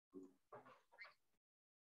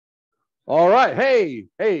All right.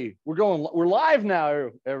 Hey, we're live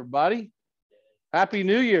now, everybody. Happy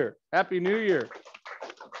New Year. Happy New Year.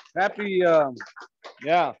 Happy,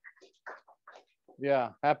 yeah.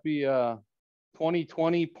 Happy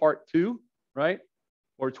 2020 part 2, right?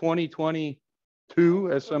 Or 2022,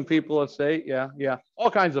 as some people say. Yeah. All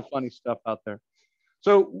kinds of funny stuff out there.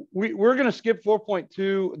 So we're going to skip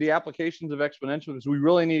 4.2, the applications of exponential, because we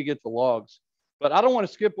really need to get the logs. But I don't want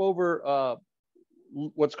to skip over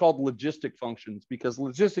what's called logistic functions, because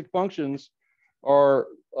logistic functions are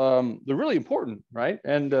they're really important, right?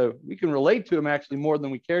 And we can relate to them actually more than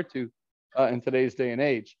we care to in today's day and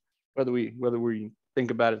age, whether we think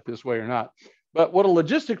about it this way or not. But what a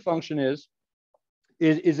logistic function is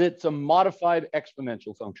it's a modified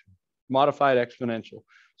exponential function, modified exponential.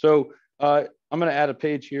 So I'm going to add a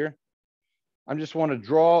page here. I just want to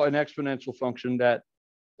draw an exponential function that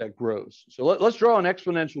grows. So let's draw an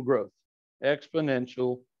exponential growth.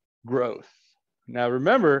 Exponential growth. Now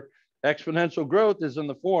remember, exponential growth is in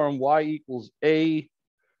the form y equals a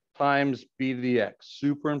times b to the x.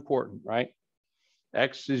 Super important, right?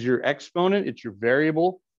 X is your exponent, it's your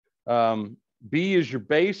variable. B is your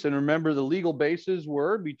base, and remember the legal bases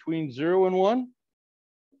were between 0 and 1,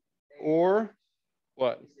 or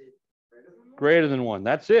what? Greater than 1.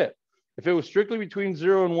 That's it. If it was strictly between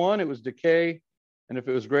 0 and 1, it was decay, and if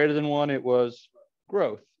it was greater than 1, it was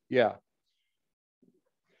growth. Yeah.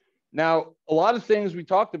 Now, a lot of things we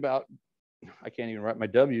talked about, I can't even write my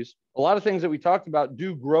W's. A lot of things that we talked about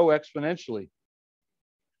do grow exponentially.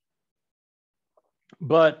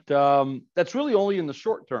 But that's really only in the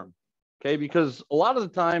short term, okay? Because a lot of the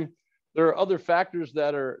time, there are other factors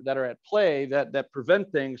that are at play that prevent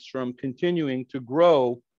things from continuing to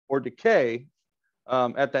grow or decay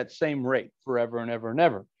at that same rate forever and ever and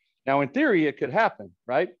ever. Now, in theory, it could happen,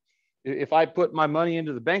 right? If I put my money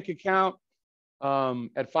into the bank account,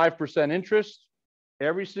 at 5% interest,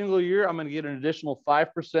 every single year, I'm going to get an additional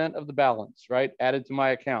 5% of the balance, right? Added to my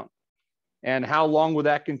account. And how long will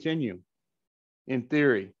that continue? In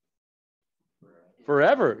theory,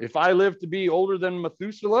 forever. If I live to be older than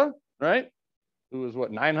Methuselah, right? Who was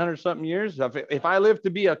what, 900 something years? If I live to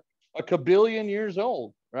be a kabillion years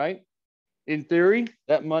old, right? In theory,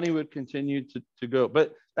 that money would continue to go.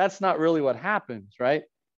 But that's not really what happens, right?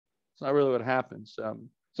 It's not really what happens.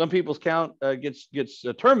 Some people's count gets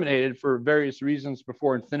terminated for various reasons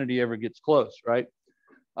before infinity ever gets close, right?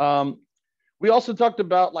 We also talked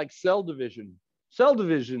about like cell division. Cell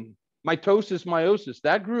division, mitosis, meiosis,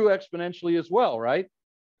 that grew exponentially as well, right?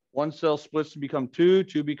 One cell splits to become 2,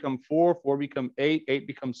 2 become 4, 4 become 8, 8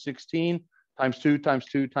 becomes 16, times 2, times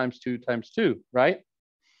 2, times 2, times 2, right?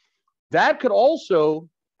 That could also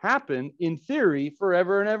happen in theory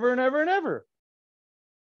forever and ever and ever and ever.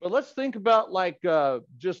 But let's think about like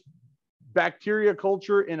just bacteria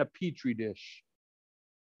culture in a petri dish.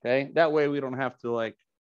 Okay, that way we don't have to like,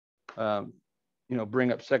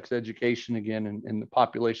 bring up sex education again in the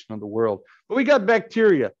population of the world. But we got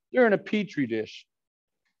bacteria. They're in a petri dish.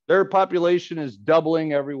 Their population is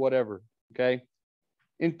doubling every whatever. Okay,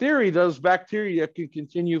 in theory, those bacteria can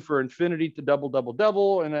continue for infinity to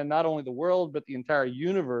double, and then not only the world but the entire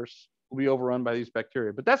universe will be overrun by these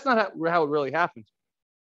bacteria. But that's not how it really happens.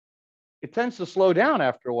 It tends to slow down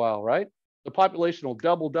after a while, right? The population will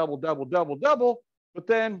double, but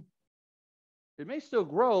then it may still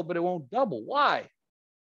grow, but it won't double. Why?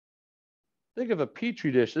 Think of a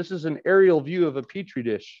petri dish. This is an aerial view of a petri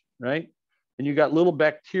dish, right? And you got little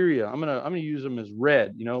bacteria. I'm gonna use them as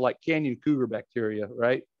red, like canyon cougar bacteria,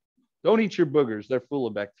 right? Don't eat your boogers; they're full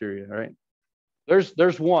of bacteria, right?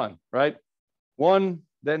 There's one, right? One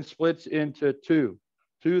then splits into 2,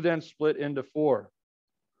 2 then split into 4.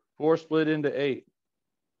 4 split into 8,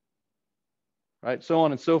 right? So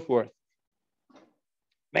on and so forth.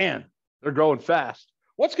 Man, they're growing fast.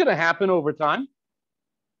 What's going to happen over time?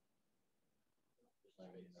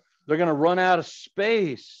 They're going to run out of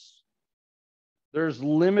space. There's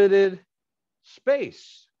limited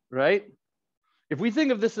space, right? If we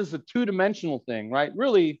think of this as a 2-dimensional thing, right?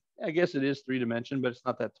 Really, I guess it is 3-dimensional, but it's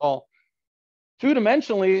not that tall.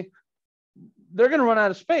 2-dimensionally, they're going to run out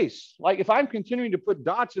of space. Like if I'm continuing to put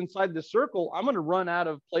dots inside the circle, I'm going to run out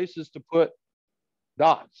of places to put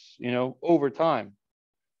dots, over time.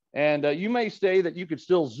 And you may say that you could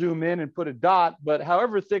still zoom in and put a dot, but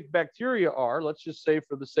however thick bacteria are, let's just say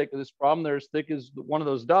for the sake of this problem, they're as thick as one of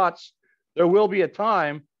those dots. There will be a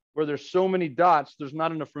time where there's so many dots, there's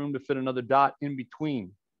not enough room to fit another dot in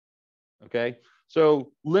between. Okay.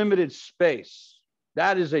 So limited space.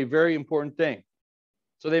 That is a very important thing.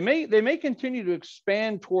 So they may continue to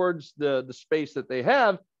expand towards the space that they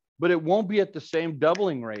have, but it won't be at the same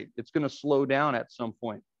doubling rate. It's going to slow down at some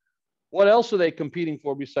point. What else are they competing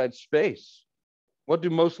for besides space? What do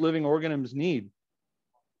most living organisms need?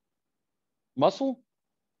 Muscle?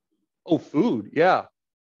 Oh, food. Yeah.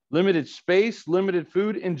 Limited space, limited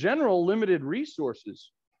food, in general, limited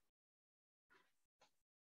resources.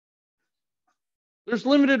 There's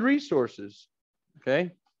limited resources.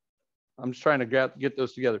 Okay. I'm just trying to get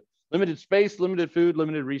those together. Limited space, limited food,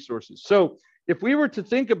 limited resources. So if we were to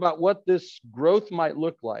think about what this growth might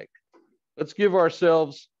look like, let's give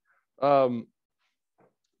ourselves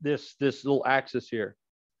this little axis here.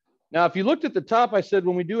 Now, if you looked at the top, I said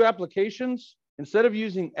when we do applications, instead of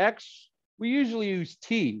using X, we usually use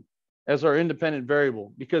T as our independent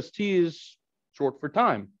variable because T is short for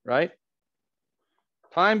time, right?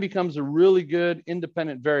 Time becomes a really good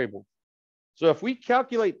independent variable. So if we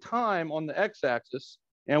calculate time on the x-axis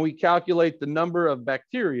and we calculate the number of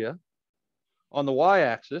bacteria on the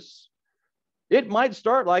y-axis, it might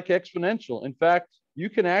start like exponential. In fact, you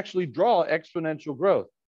can actually draw exponential growth.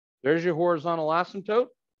 There's your horizontal asymptote,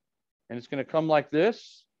 and it's going to come like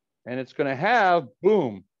this, and it's going to have,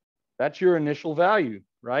 boom, that's your initial value,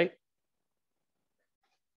 right?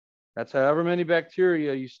 That's however many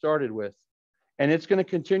bacteria you started with. And it's going to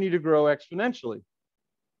continue to grow exponentially.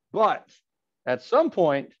 But at some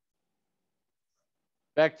point,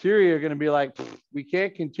 bacteria are going to be like, we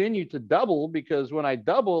can't continue to double because when I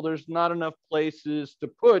double, there's not enough places to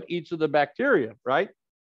put each of the bacteria, right?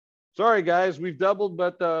 Sorry, guys, we've doubled,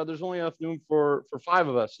 but there's only enough room for 5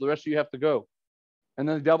 of us. So the rest of you have to go. And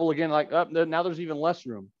then double again, like, now there's even less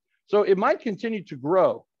room. So it might continue to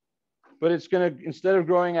grow, but it's going to, instead of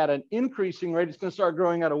growing at an increasing rate, it's going to start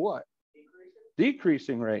growing at a what?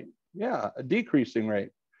 Decreasing rate. Yeah, a decreasing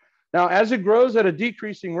rate. Now, as it grows at a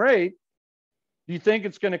decreasing rate, do you think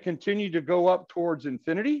it's going to continue to go up towards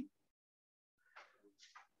infinity?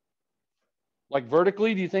 Like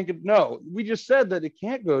vertically, do you think it? No, we just said that it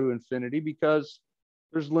can't go to infinity because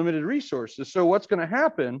there's limited resources. So what's going to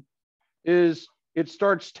happen is it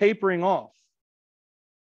starts tapering off.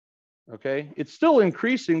 Okay, it's still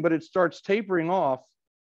increasing, but it starts tapering off.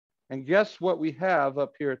 And guess what we have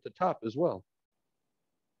up here at the top as well?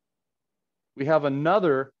 We have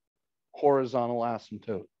another horizontal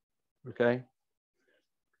asymptote, okay?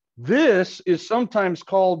 This is sometimes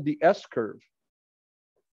called the S-curve.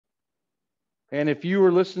 And if you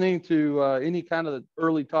were listening to any kind of the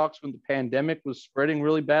early talks when the pandemic was spreading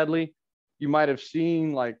really badly, you might have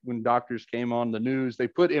seen, like when doctors came on the news, they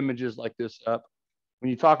put images like this up. When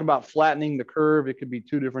you talk about flattening the curve, it could be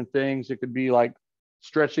 2 different things. It could be like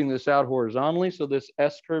stretching this out horizontally so this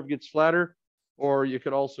S-curve gets flatter, or you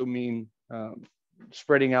could also mean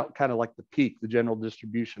spreading out kind of like the peak, the general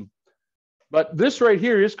distribution. But this right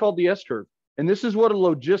here is called the S-curve. And this is what a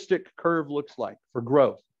logistic curve looks like for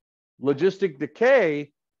growth. Logistic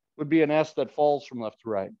decay would be an S that falls from left to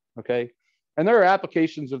right, okay? And there are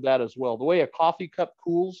applications of that as well. The way a coffee cup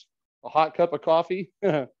cools, a hot cup of coffee,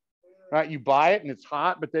 right? You buy it and it's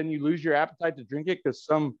hot, but then you lose your appetite to drink it because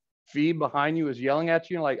some feed behind you is yelling at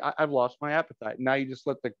you, like, I've lost my appetite. Now you just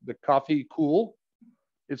let the coffee cool.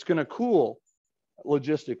 It's going to cool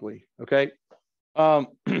logistically, okay?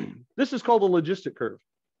 This is called a logistic curve.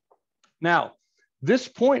 Now, this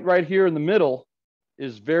point right here in the middle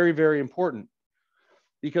is very, very important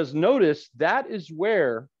because notice that is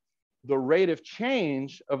where the rate of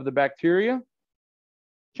change of the bacteria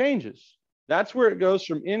changes. That's where it goes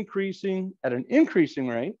from increasing at an increasing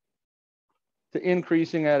rate to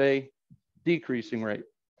increasing at a decreasing rate.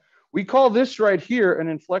 We call this right here an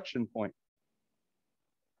inflection point.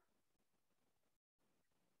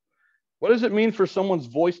 What does it mean for someone's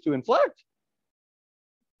voice to inflect?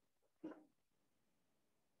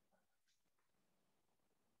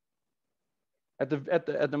 At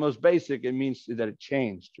the most basic, it means that it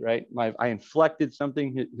changed, right? I inflected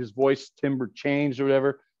something, his voice timbre changed or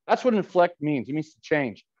whatever. That's what inflect means. It means to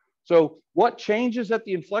change. So what changes at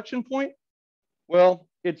the inflection point? Well,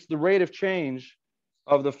 it's the rate of change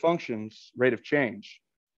of the function's rate of change.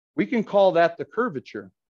 We can call that the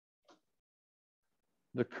curvature.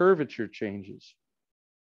 The curvature changes.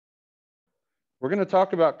 We're going to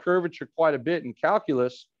talk about curvature quite a bit in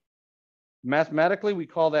calculus. Mathematically, we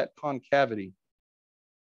call that concavity.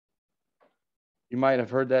 You might have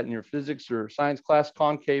heard that in your physics or science class,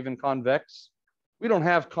 concave and convex. We don't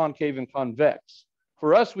have concave and convex.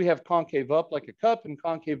 For us, we have concave up like a cup and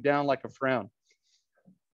concave down like a frown.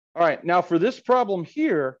 All right, now for this problem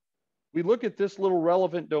here, we look at this little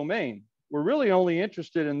relevant domain. We're really only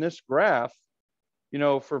interested in this graph, you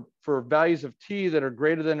know, for values of t that are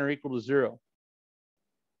greater than or equal to 0.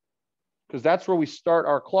 Because that's where we start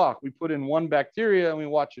our clock. We put in 1 bacteria and we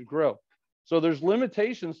watch it grow. So there's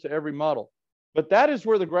limitations to every model. But that is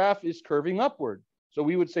where the graph is curving upward. So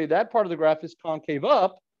we would say that part of the graph is concave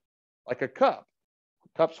up, like a cup.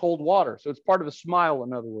 Cups hold water. So it's part of a smile,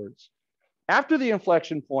 in other words. After the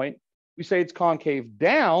inflection point, we say it's concave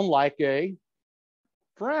down like a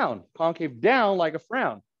frown. Concave down like a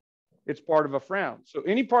frown. It's part of a frown. So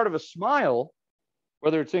any part of a smile,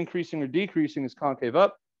 whether it's increasing or decreasing, is concave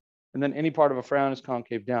up. And then any part of a frown is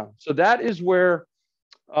concave down. So that is where,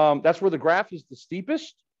 that's where the graph is the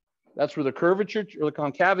steepest. That's where the curvature or the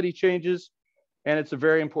concavity changes. And it's a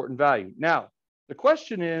very important value. Now, the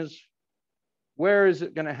question is, where is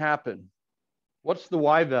it going to happen? What's the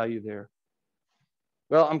Y value there?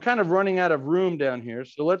 Well, I'm kind of running out of room down here.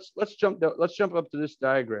 So let's jump up to this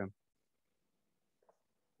diagram.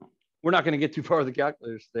 We're not going to get too far with the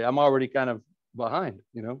calculators today. I'm already kind of behind,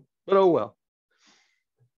 you know, but oh well.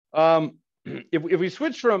 If we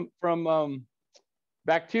switch from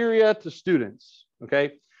bacteria to students,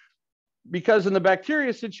 okay, because in the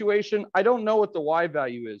bacteria situation, I don't know what the Y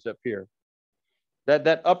value is up here.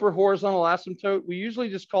 That upper horizontal asymptote, we usually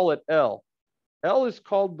just call it L. L is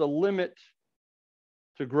called the limit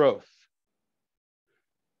to growth,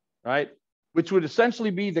 right? Which would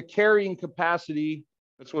essentially be the carrying capacity.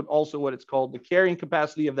 That's what it's called, the carrying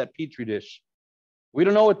capacity of that Petri dish. We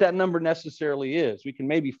don't know what that number necessarily is. We can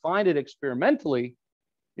maybe find it experimentally,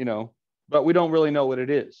 you know, but we don't really know what it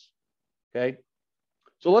is, okay?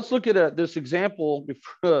 So let's look at this example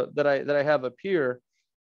that I have up here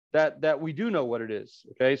that we do know what it is,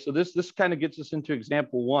 okay? So this kind of gets us into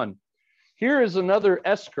example one. Here is another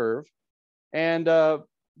S curve, and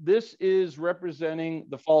this is representing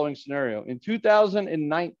the following scenario. In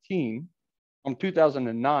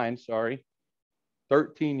 2009, sorry,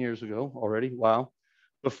 13 years ago already, wow.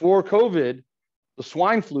 Before COVID, the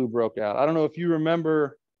swine flu broke out. I don't know if you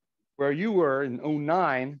remember where you were in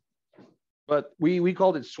 09, but we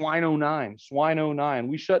called it swine 09.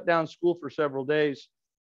 We shut down school for several days,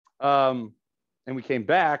 and we came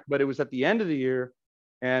back, but it was at the end of the year,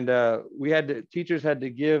 and teachers had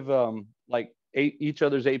to give like each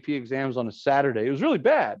other's AP exams on a Saturday. It was really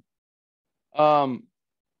bad.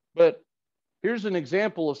 But here's an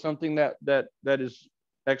example of something that is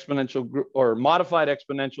exponential or modified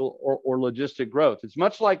exponential or logistic growth. It's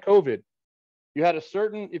much like COVID. You had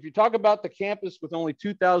if you talk about the campus with only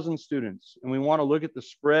 2,000 students, and we want to look at the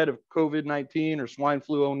spread of COVID-19 or swine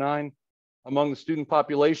flu 09 among the student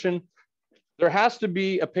population, there has to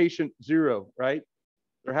be a patient zero, right?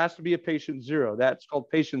 There has to be a patient zero. That's called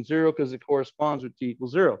patient zero because it corresponds with T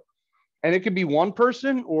equals 0. And it could be one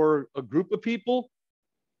person or a group of people,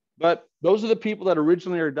 but those are the people that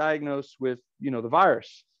originally are diagnosed with, you know, the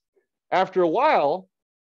virus. After a while,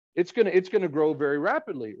 it's gonna grow very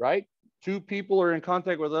rapidly, right? 2 people are in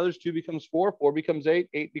contact with others, 2 becomes 4, 4 becomes 8,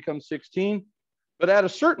 8 becomes 16. But at a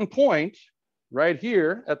certain point, right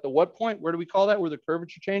here, at the what point? Where do we call that? Where the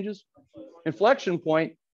curvature changes? Inflection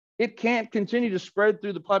point. It can't continue to spread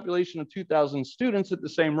through the population of 2,000 students at the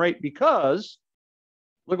same rate because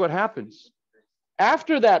look what happens.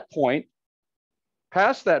 After that point,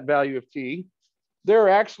 past that value of T, there are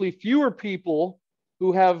actually fewer people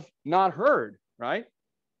who have not heard, right?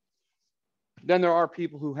 Than there are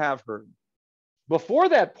people who have heard. Before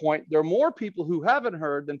that point, there are more people who haven't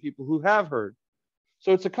heard than people who have heard.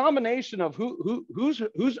 So it's a combination of who's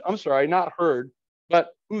I'm sorry, not heard, but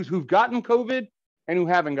who've gotten COVID and who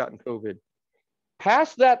haven't gotten COVID.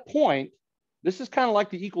 Past that point, this is kind of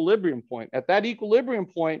like the equilibrium point. At that equilibrium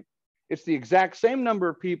point, it's the exact same number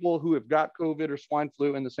of people who have got COVID or swine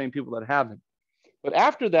flu and the same people that haven't. But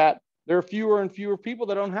after that, there are fewer and fewer people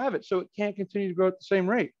that don't have it. So it can't continue to grow at the same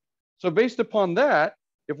rate. So based upon that,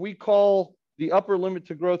 if we call the upper limit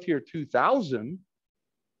to growth here 2,000,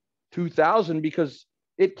 because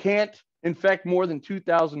it can't infect more than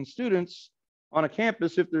 2,000 students on a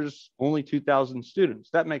campus if there's only 2,000 students.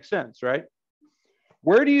 That makes sense, right?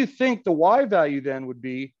 Where do you think the Y value then would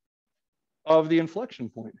be of the inflection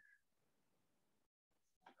point?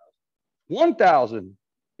 1,000.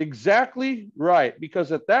 Exactly right.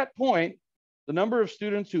 Because at that point, the number of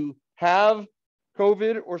students who have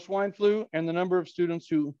COVID or swine flu and the number of students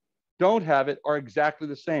who don't have it are exactly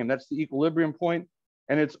the same. That's the equilibrium point,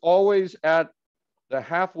 and it's always at the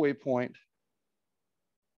halfway point,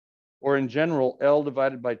 or in general, L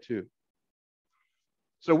divided by 2.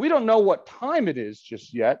 So we don't know what time it is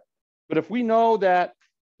just yet, but if we know that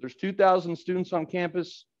there's 2,000 students on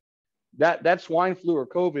campus, that swine flu or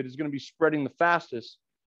COVID is going to be spreading the fastest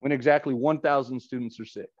when exactly 1,000 students are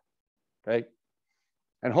sick, okay?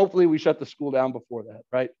 And hopefully we shut the school down before that,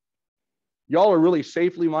 right? Y'all are really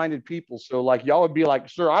safely minded people. So like y'all would be like,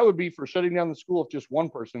 sir, I would be for shutting down the school if just one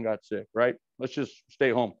person got sick, right? Let's just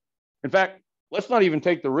stay home. In fact, Let's not even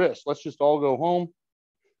take the risk. Let's just all go home.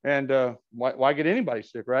 And why get anybody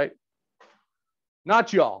sick, right?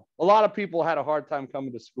 Not y'all. A lot of people had a hard time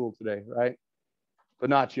coming to school today, right? But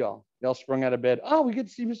not y'all. Y'all sprung out of bed. Oh, we get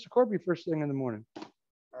to see Mr. Corby first thing in the morning.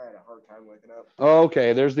 I had a hard time waking up.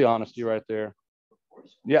 Okay, there's the honesty right there.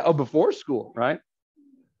 Yeah, before school, right?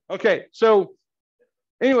 Okay, so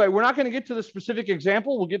anyway, we're not going to get to the specific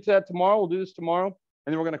example. We'll get to that tomorrow. We'll do this tomorrow,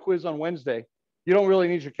 and then we're going to quiz on Wednesday. You don't really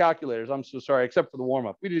need your calculators. I'm so sorry, except for the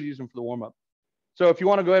warm-up. We did use them for the warm-up. So if you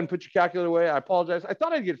want to go ahead and put your calculator away, I apologize. I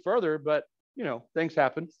thought I'd get further, but, you know, things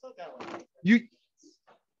happen.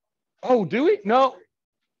 Oh, do we? No.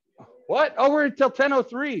 What? Oh, we're until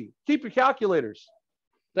 10:03. Keep your calculators.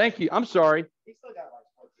 Thank you. I'm sorry.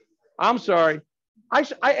 I'm sorry.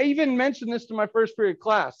 I even mentioned this to my first period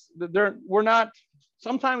class. We're not,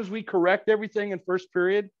 sometimes we correct everything in first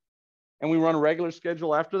period and we run a regular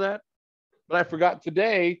schedule after that. But I forgot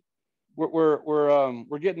today,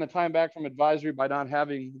 we're getting the time back from advisory by not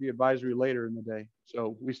having the advisory later in the day.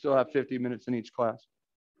 So we still have 50 minutes in each class.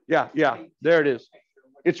 Yeah, there it is.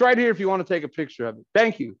 It's right here if you want to take a picture of it.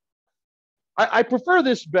 Thank you. I prefer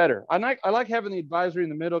this better. I like having the advisory in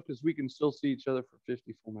the middle because we can still see each other for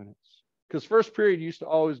 50 full minutes. Because first period used to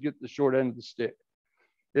always get the short end of the stick.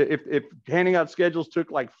 If handing out schedules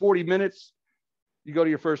took like 40 minutes, you go to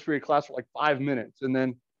your first period class for like 5 minutes, and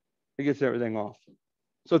then it gets everything off.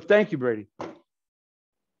 So thank you, Brady. All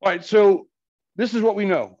right, so this is what we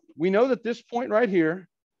know. We know that this point right here,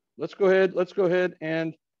 let's go ahead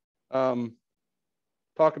and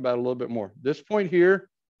talk about it a little bit more. This point here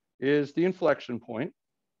is the inflection point.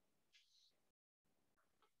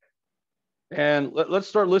 And let's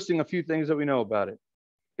start listing a few things that we know about it.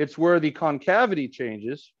 It's where the concavity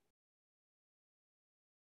changes.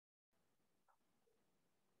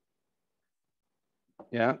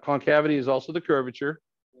 Yeah, concavity is also the curvature.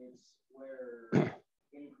 Is where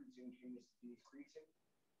increasing changes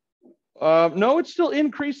decreasing? No, it's still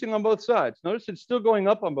increasing on both sides. Notice it's still going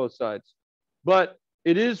up on both sides. But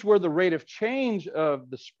it is where the rate of change of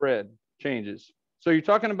the spread changes. So you're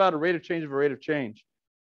talking about a rate of change of a rate of change.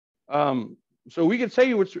 So we could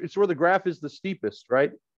say it's where the graph is the steepest,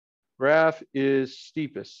 right? Graph is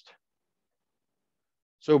steepest.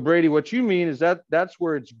 So Brady, what you mean is that's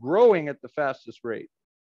where it's growing at the fastest rate.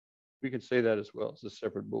 We could say that as well. It's a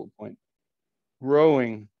separate bullet point.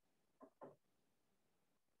 Growing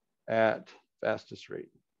at fastest rate.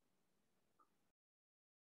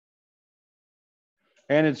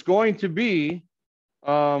 And it's going to be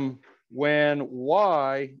when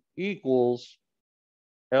y equals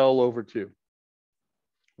L over 2.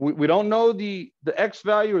 We don't know the x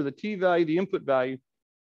value or the t value, the input value,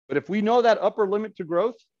 but if we know that upper limit to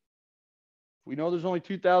growth, we know there's only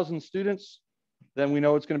 2,000 students, then we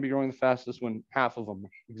know it's going to be growing the fastest when half of them,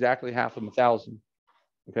 exactly half of them, 1,000.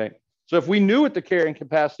 Okay. So if we knew what the carrying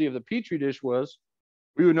capacity of the Petri dish was,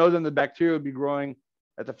 we would know then the bacteria would be growing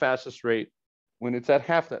at the fastest rate when it's at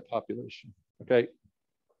half that population. Okay.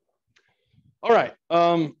 All right.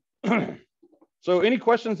 So any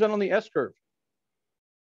questions then on the S curve?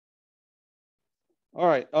 All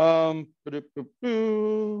right.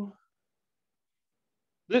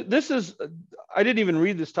 This is, I didn't even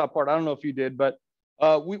read this top part. I don't know if you did, but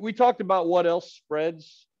we talked about what else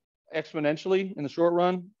spreads exponentially in the short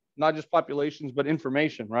run, not just populations, but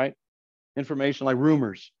information, right? Information like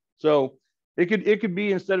rumors. So it could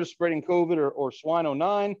be, instead of spreading COVID or swine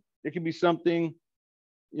 09, it could be something,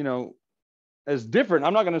 you know, as different.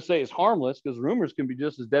 I'm not going to say it's harmless, because rumors can be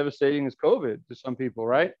just as devastating as COVID to some people,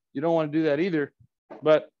 right? You don't want to do that either.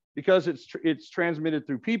 But because it's transmitted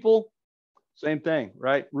through people, same thing,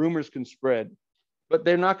 right? Rumors can spread, but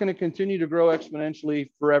they're not going to continue to grow exponentially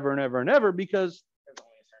forever and ever and ever, because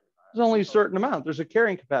there's only a certain amount. There's a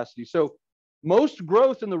carrying capacity. So most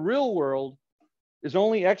growth in the real world is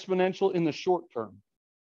only exponential in the short term.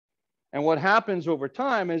 And what happens over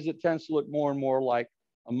time is it tends to look more and more like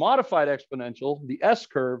a modified exponential, the S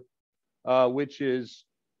curve, which is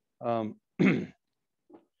called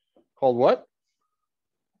what?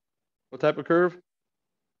 What type of curve?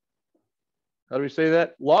 How do we say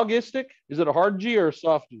that? Logistic? Is it a hard G or a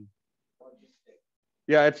soft G? Logistic.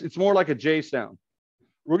 Yeah, it's more like a J sound.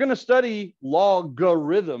 We're going to study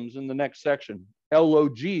logarithms in the next section.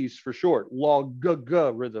 LOGs for short,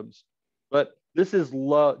 logarithms. But this is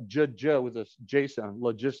j with a J sound,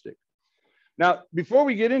 logistic. Now, before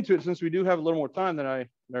we get into it, since we do have a little more time than I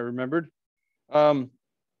remembered,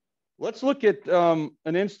 let's look at an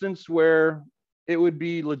instance where it would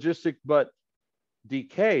be logistic but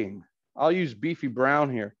decaying. I'll use beefy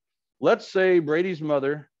brown here. Let's say Brady's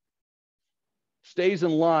mother stays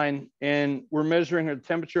in line, and we're measuring the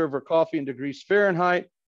temperature of her coffee in degrees Fahrenheit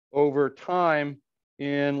over time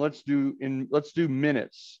let's do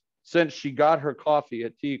minutes since she got her coffee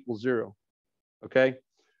at T equals 0. Okay.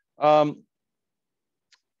 The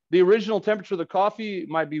original temperature of the coffee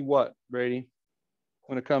might be what, Brady,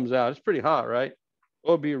 when it comes out? It's pretty hot, right?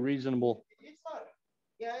 What would be a reasonable? It's hot.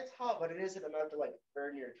 Yeah, it's hot, but it isn't enough to like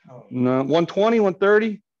burn your tongue. No, 120,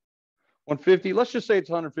 130, 150. Let's just say it's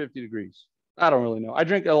 150 degrees. I don't really know. I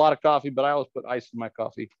drink a lot of coffee, but I always put ice in my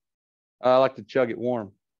coffee. I like to chug it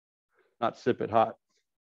warm, not sip it hot.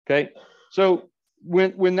 Okay. So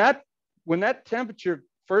when that temperature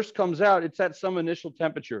first comes out, it's at some initial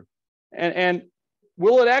temperature. And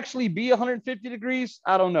will it actually be 150 degrees?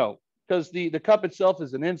 I don't know, because the cup itself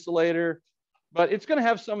is an insulator, but it's going to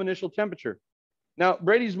have some initial temperature. Now,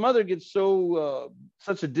 Brady's mother gets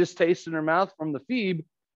such a distaste in her mouth from the feed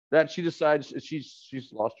that she decides she's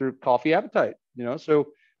lost her coffee appetite. So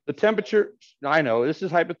the temperature, I know this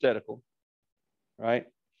is hypothetical, right?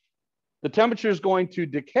 The temperature is going to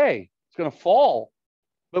decay. It's going to fall.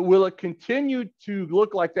 But will it continue to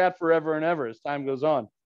look like that forever and ever as time goes on?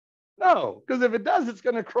 No, because if it does, it's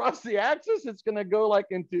going to cross the axis. It's going to go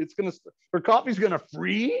her coffee's going to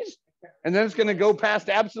freeze, and then it's going to go past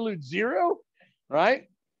absolute 0, right?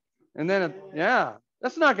 And then,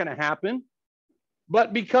 that's not going to happen.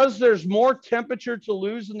 But because there's more temperature to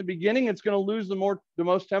lose in the beginning, it's going to lose the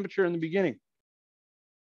most temperature in the beginning.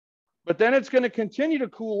 But then it's going to continue to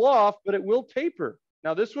cool off, but it will taper.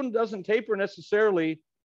 Now, this one doesn't taper necessarily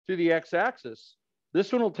to the x-axis.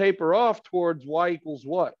 This one will taper off towards y equals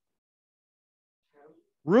what?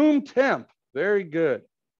 Room temp. Very good.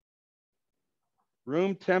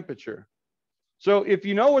 Room temperature. So if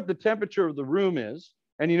you know what the temperature of the room is,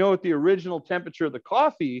 and you know what the original temperature of the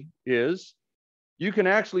coffee is, you can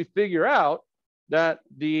actually figure out that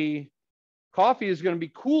the coffee is going to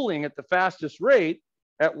be cooling at the fastest rate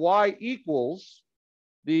at y equals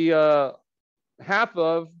the half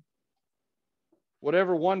of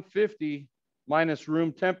whatever 150 minus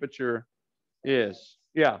room temperature is.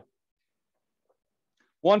 Yeah.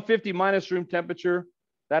 150 minus room temperature,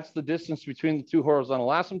 that's the distance between the two horizontal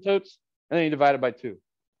asymptotes, and then you divide it by 2.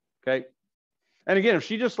 Okay. And again, if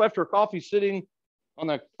she just left her coffee sitting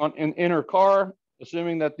in her car,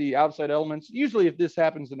 assuming that the outside elements, usually if this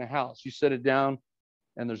happens in a house, you set it down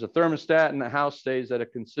and there's a thermostat and the house stays at a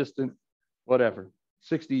consistent, whatever,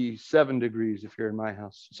 67 degrees if you're in my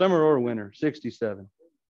house. Summer or winter, 67.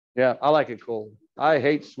 Yeah, I like it cold. I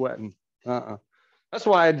hate sweating. That's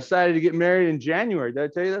why I decided to get married in January. Did I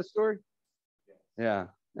tell you that story? Yeah,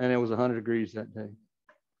 and it was 100 degrees that day.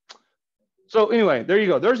 So anyway, there you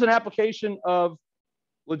go. There's an application of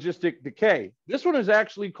logistic decay. This one is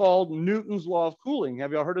actually called Newton's law of cooling.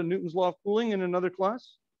 Have y'all heard of Newton's law of cooling in another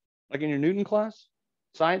class? Like in your Newton class,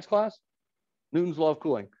 science class? Newton's law of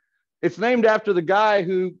cooling. It's named after the guy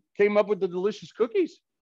who came up with the delicious cookies.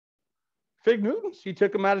 Fig Newtons. He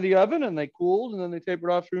took them out of the oven and they cooled and then they tapered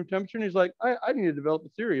off to room temperature. And he's like, I need to develop a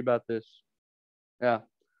theory about this. Yeah.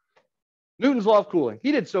 Newton's law of cooling.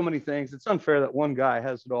 He did so many things. It's unfair that one guy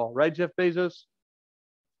has it all. Right, Jeff Bezos?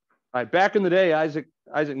 All right. Back in the day, Isaac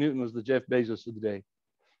Newton was the Jeff Bezos of the day.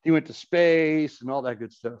 He went to space and all that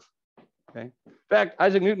good stuff. Okay. In fact,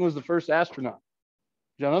 Isaac Newton was the first astronaut.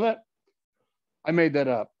 Did y'all know that? I made that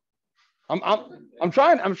up. I'm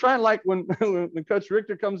trying like when Coach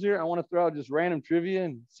Richter comes here, I want to throw out just random trivia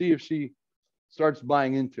and see if she starts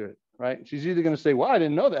buying into it, right? She's either going to say, well, I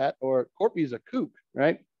didn't know that, or Corpy's a kook,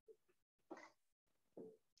 right?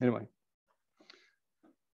 Anyway.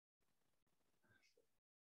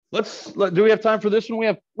 Do we have time for this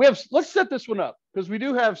one? Let's set this one up because we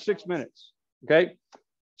do have 6 minutes, okay?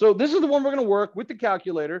 So this is the one we're going to work with the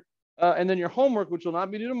calculator. And then your homework, which will not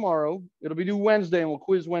be due tomorrow, it'll be due Wednesday, and we'll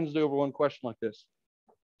quiz Wednesday over one question like this.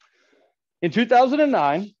 In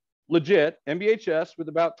 2009, legit, MBHS, with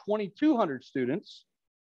about 2,200 students,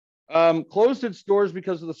 closed its doors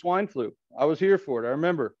because of the swine flu. I was here for it, I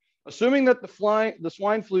remember. Assuming that the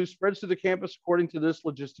swine flu spreads to the campus according to this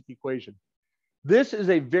logistic equation. This is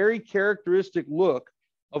a very characteristic look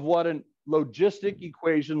of what a logistic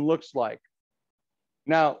equation looks like.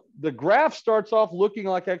 Now, the graph starts off looking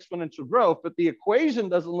like exponential growth, but the equation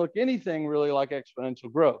doesn't look anything really like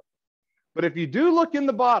exponential growth. But if you do look in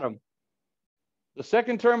the bottom, the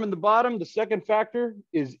second term in the bottom, the second factor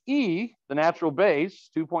is E, the natural base,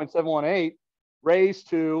 2.718, raised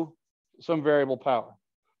to some variable power.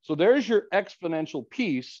 So there's your exponential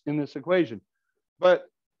piece in this equation. But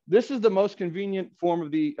this is the most convenient form of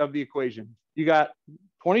the equation. You got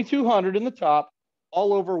 2,200 in the top,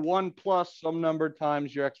 all over 1 plus some number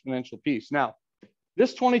times your exponential piece. Now,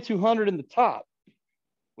 this 2,200 in the top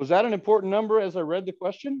Was that an important number as I read the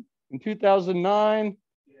question? In 2009?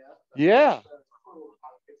 Yeah.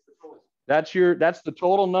 That's the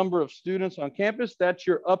total number of students on campus. That's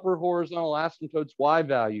your upper horizontal asymptotes Y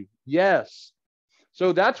value. Yes.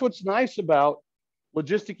 So that's what's nice about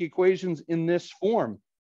logistic equations in this form.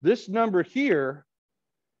 This number here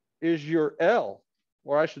is your L,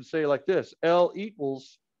 or I should say like this, L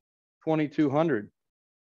equals 2200,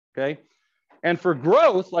 okay? And for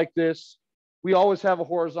growth like this, we always have a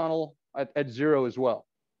horizontal at 0 as well,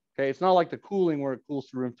 okay? It's not like the cooling where it cools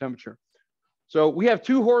to room temperature. So we have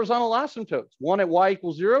two horizontal asymptotes, one at Y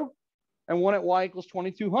equals 0 and one at Y equals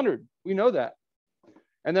 2200. We know that.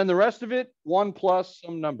 And then the rest of it, 1 plus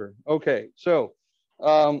some number. Okay, so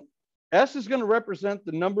S is going to represent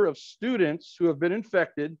the number of students who have been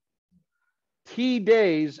infected T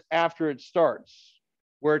days after it starts,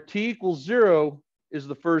 where T equals 0 is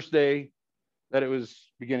the first day that it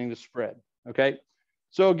was beginning to spread, okay?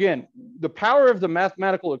 So again, the power of the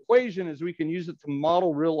mathematical equation is we can use it to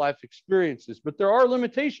model real life experiences, but there are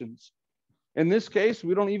limitations. In this case,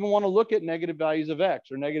 we don't even want to look at negative values of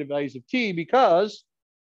X or negative values of T because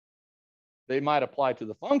they might apply to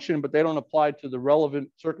the function, but they don't apply to the relevant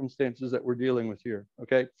circumstances that we're dealing with here,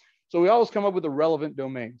 okay? So we always come up with a relevant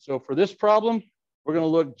domain. So for this problem, we're going to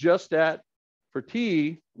look just at, for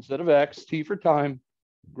T, instead of X, T for time,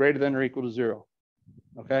 greater than or equal to 0,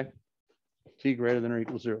 okay? T greater than or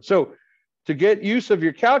equal to 0. So to get use of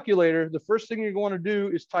your calculator, the first thing you're going to do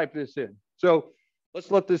is type this in. So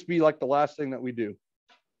let's let this be like the last thing that we do.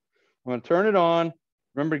 I'm going to turn it on.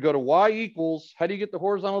 Remember to go to Y equals, how do you get the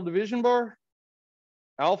horizontal division bar?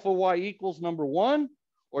 Alpha Y equals number 1,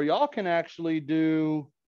 or y'all can actually do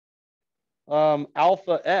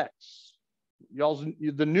alpha X.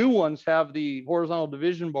 The new ones have the horizontal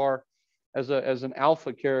division bar as an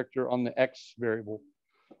alpha character on the X variable.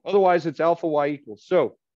 Otherwise, it's alpha Y equals.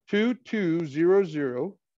 So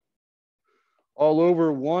 2200 all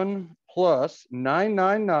over 1 plus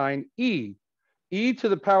 999 E. E to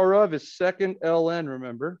the power of is second ln,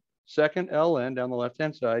 remember? Second ln down the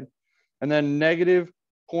left-hand side. And then negative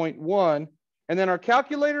 0.1. And then our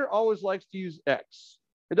calculator always likes to use X.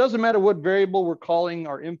 It doesn't matter what variable we're calling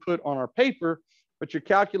our input on our paper, but your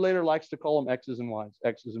calculator likes to call them X's and Y's,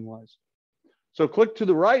 X's and Y's. So click to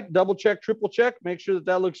the right, double check, triple check, make sure that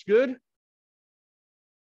that looks good.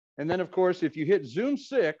 And then of course, if you hit zoom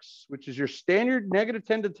 6, which is your standard negative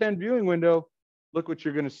 10 to 10 viewing window, look what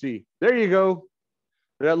you're going to see. There you go.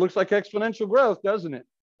 That looks like exponential growth, doesn't it?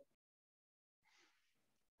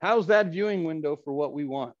 How's that viewing window for what we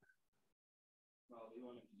want? Well, we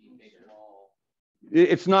want it to be bigger.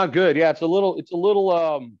 It's not good. Yeah, it's a little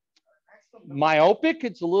myopic.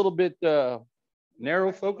 It's a little bit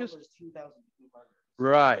narrow focus.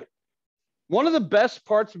 Right. One of the best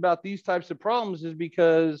parts about these types of problems is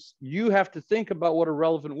because you have to think about what a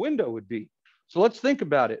relevant window would be. So let's think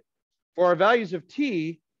about it. For our values of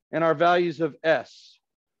T and our values of S,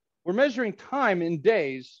 we're measuring time in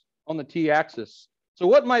days on the T axis. So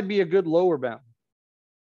what might be a good lower bound?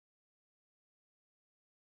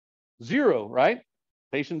 0, right?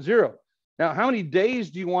 Patient 0. Now, how many days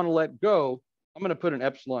do you want to let go? I'm going to put an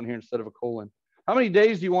epsilon here instead of a colon. How many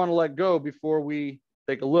days do you want to let go before we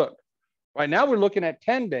take a look? Right now, we're looking at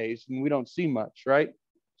 10 days and we don't see much, right?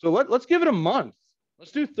 So let's give it a month.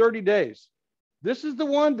 Let's do 30 days. This is the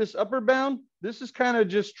one, this upper bound. This is kind of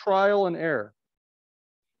just trial and error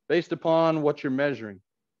based upon what you're measuring.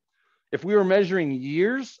 If we were measuring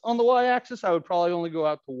years on the y-axis, I would probably only go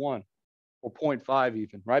out to 1 or 0.5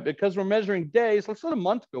 even, right? Because we're measuring days, let's let a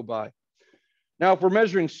month go by. Now, if we're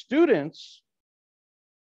measuring students,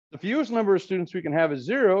 the fewest number of students we can have is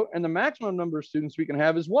 0, and the maximum number of students we can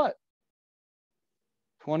have is what?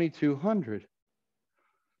 2200.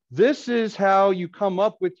 This is how you come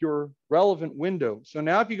up with your relevant window. So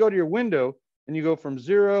now if you go to your window and you go from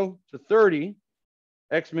 0 to 30,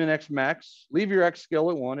 X min, X max, leave your X scale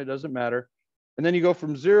at 1, it doesn't matter. And then you go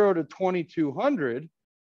from 0 to 2200,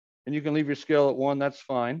 and you can leave your scale at 1, that's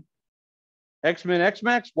fine. X min, X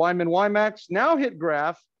max, Y min, Y max. Now hit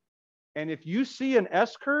graph. And if you see an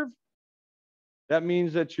S curve, that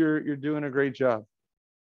means that you're doing a great job.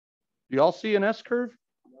 Do y'all see an S curve?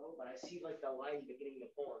 No, but I see like the line beginning to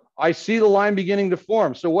form. I see the line beginning to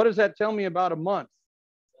form. So what does that tell me about a month?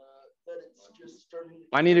 That it's just starting.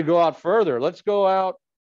 I need to go out further. Let's go out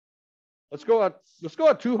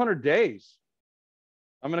 200 days.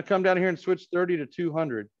 I'm going to come down here and switch 30 to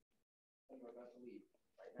 200.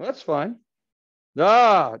 Well, that's fine.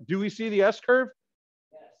 Do we see the S curve?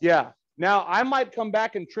 Yes. Yeah. Now I might come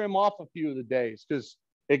back and trim off a few of the days because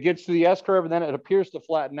it gets to the S curve and then it appears to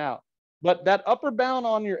flatten out. But that upper bound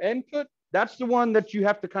on your input That's the one that you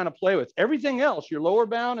have to kind of play with. Everything else, your lower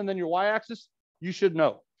bound and then your y-axis, you should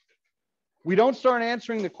know. We don't start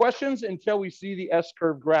answering the questions until we see the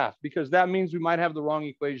S-curve graph, because that means we might have the wrong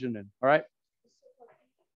equation in, all right?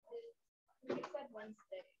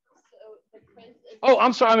 Oh,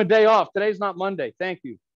 I'm sorry, I'm a day off. Today's not Monday. Thank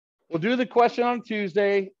you. We'll do the question on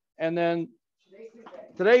Tuesday, and then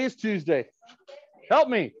today is Tuesday. Help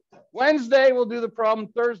me. Wednesday, we'll do the problem.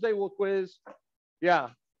 Thursday, we'll quiz. Yeah.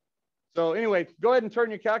 So anyway, go ahead and turn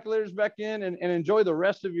your calculators back in and enjoy the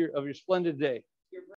rest of your splendid day.